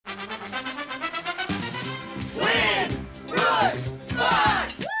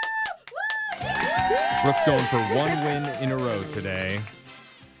Brooke's going for one win in a row today.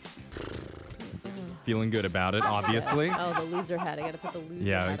 Feeling good about it, obviously. Oh, the loser hat. I got to put the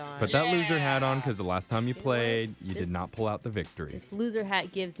loser hat on. Put that loser hat on because the last time you played, you did not pull out the victory. This loser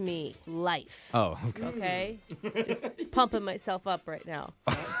hat gives me life. Oh, okay. Okay? Just pumping myself up right now.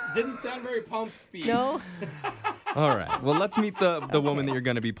 Didn't sound very pumpy. No? All right. Well, let's meet the woman that you're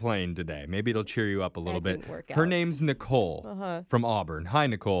going to be playing today. Maybe it'll cheer you up a little That bit. didn't work Her out. name's Nicole from Auburn. Hi,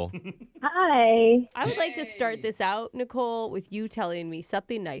 Nicole. Hi. I would like to start this out, Nicole, with you telling me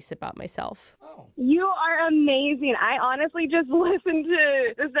something nice about myself. You are amazing. I honestly just listened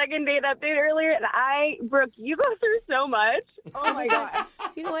to the second date update earlier, and Brooke, you go through so much. Oh my gosh.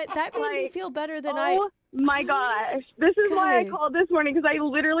 You know what? That made me Like, feel better than Oh my gosh. This is why I Good. called this morning, because I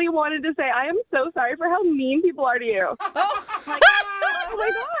literally wanted to say I am so sorry for how mean people are to you. Oh, Like, oh my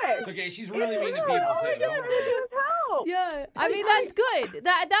gosh. It's okay. She's really mean to people, Oh my too. Don't God, worry. this is help. yeah. I mean, that's good.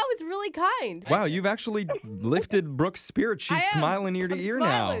 That was really kind. Wow, you've actually lifted Brooke's spirits. She's I am. smiling ear to I'm ear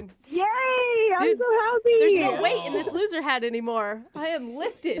smiling. now. Yay. I'm Dude, so happy. There's no weight in this loser hat anymore. I am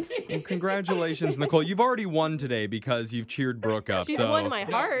lifted. Well, congratulations, Nicole. You've already won today because you've cheered Brooke up. She's so won my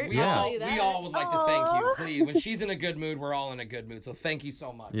No, heart. we, I'll all, tell you that. we all would like to thank you, Aw. please. When she's in a good mood, we're all in a good mood. So thank you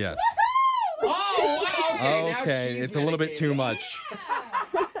so much. Yes. Oh, wow, okay. now Okay, she's it's a little bit too medicated.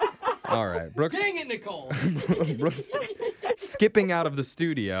 much. All right, Brooke's Dang it, Nicole. Brooke's skipping out of the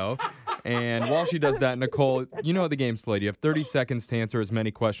studio. And while she does that, Nicole, you know how the game's played. You have 30 seconds to answer as many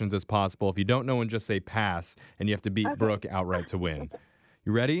questions as possible. If you don't know one, just say pass, and you have to beat Brooke outright to win.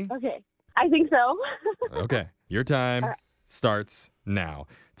 You ready? Okay. I think so. Okay, your time starts now.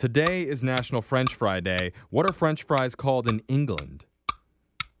 Today is National French Fry Day. What are French fries called in England?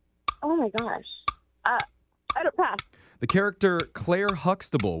 Oh my gosh. I don't pass. The character Claire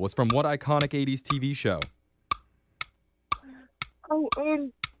Huxtable was from what iconic 80s TV show? Oh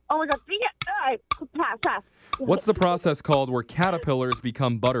my God. Dang it. Pass. What's the process called where caterpillars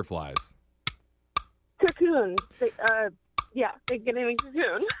become butterflies? Cocoon. They get in a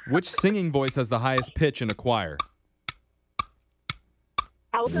cocoon. Which singing voice has the highest pitch in a choir?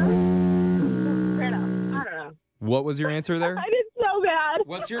 Alto? I don't know. What was your answer there? I did so bad.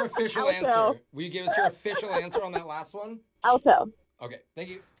 What's your official Alto. answer? Will you give us your official answer on that last one? Alto. Okay, thank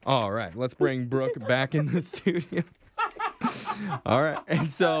you. All right, let's bring Brooke back in the studio. All right, and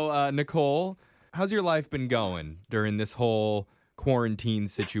so Nicole, how's your life been going during this whole quarantine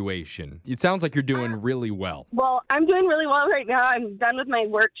situation? It sounds like you're doing really well. Well, I'm doing really well right now. I'm done with my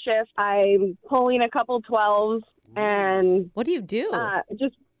work shift. I'm pulling a couple 12s and What do you do?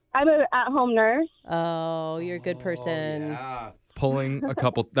 I'm an at-home nurse. Oh, you're a good person. Yeah. Pulling a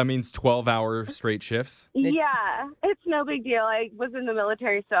couple, that means 12-hour straight shifts. Yeah, it's no big deal. I was in the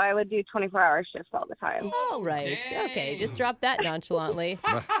military, so I would do 24-hour shifts all the time. All right. Dang. Okay, just drop that nonchalantly.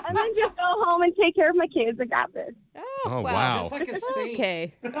 And then just go home and take care of my kids. I got this. Oh, wow. Just like a saint.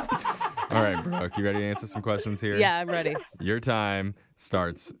 Okay. All right, Brooke, you ready to answer some questions here? Yeah, I'm ready. Your time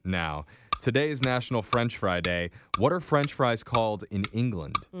starts now. Today is National French Fry Day. What are French fries called in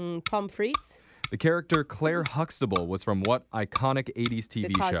England? Pommes frites, The character Claire Huxtable was from what iconic 80s the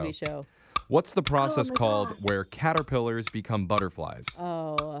TV Cosby show? Show. What's the process my called gosh. where caterpillars become butterflies?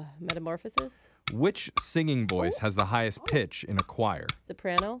 Oh, metamorphosis, Which singing voice has the highest pitch in a choir?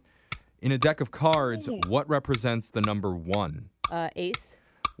 soprano, In a deck of cards, what represents the number 1? ace.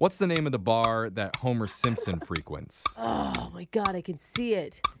 What's the name of the bar that Homer Simpson frequents? Oh my God, I can see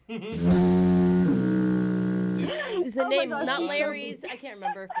it. Is the name gosh, not that's so Larry's? I can't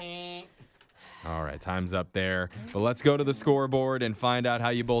remember. All right, time's up there. But let's go to the scoreboard and find out how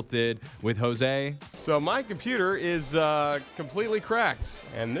you both did with Jose. So my computer is completely cracked,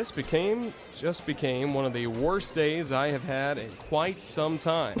 and this just became one of the worst days I have had in quite some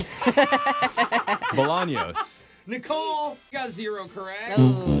time. Bolaños. Nicole, you got 0 correct.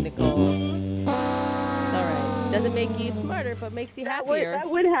 Oh, Nicole. It's all right. Doesn't make you smarter, but makes you happier. That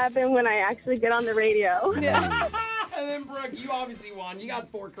would happen when I actually get on the radio. Yeah. And then, Brooke, you obviously won. You got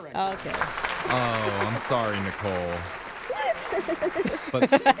 4 correct. Okay. Oh, I'm sorry, Nicole. But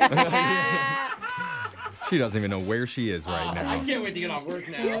she doesn't even know where she is right I now. can't wait to get off work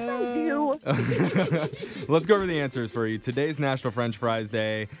now. You. Let's go over the answers for you. Today's National French Fries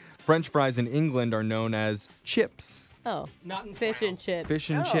Day. French fries in England are known as chips. Oh, Not in fish and France. chips. Fish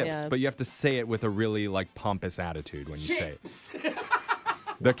and Oh, chips, yeah. but you have to say it with a really pompous attitude when you say it. Chips.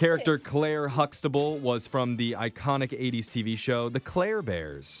 The character Claire Huxtable was from the iconic 80s TV show The Claire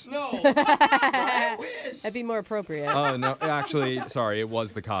Bears. No. I wish. That'd be more appropriate. Oh, no, actually, sorry, it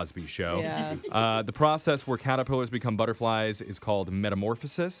was The Cosby Show. Yeah. The process where caterpillars become butterflies is called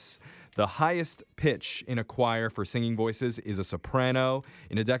metamorphosis. The highest pitch in a choir for singing voices is a soprano.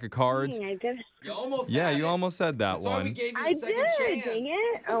 In a deck of cards, Dang, I did. You almost yeah, had you it. almost said that That's why we one. gave you I a second did. chance. Dang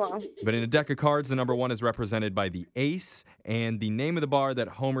it. Oh, well. But in a deck of cards, the number 1 is represented by the ace, and the name of the bar that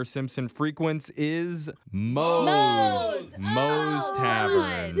Homer Simpson frequents is Moe's. Moe's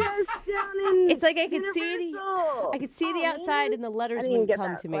Tavern. Just down in It's like I could see the Universal. outside and the letters I didn't wouldn't get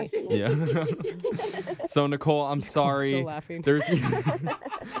come that to me. question. Yeah. So Nicole, I'm sorry. still laughing. There's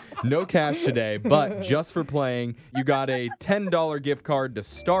no cash today, but just for playing, you got a $10 gift card to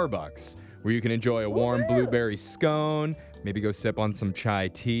Starbucks, where you can enjoy a warm blueberry scone, maybe go sip on some chai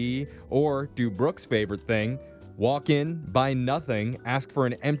tea, or do Brooke's favorite thing. Walk in, buy nothing, ask for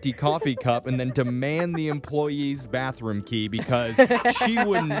an empty coffee cup, and then demand the employee's bathroom key because she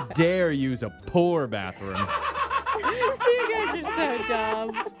wouldn't dare use a poor bathroom. You guys are so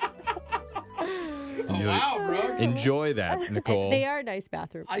dumb. Oh, wow, bro. Enjoy that, Nicole. They are nice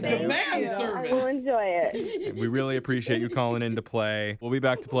bathrooms. I so. demand I will service. enjoy it. We really appreciate you calling in to play. We'll be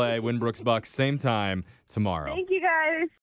back to play Winbrooks Bucks same time tomorrow. Thank you, guys.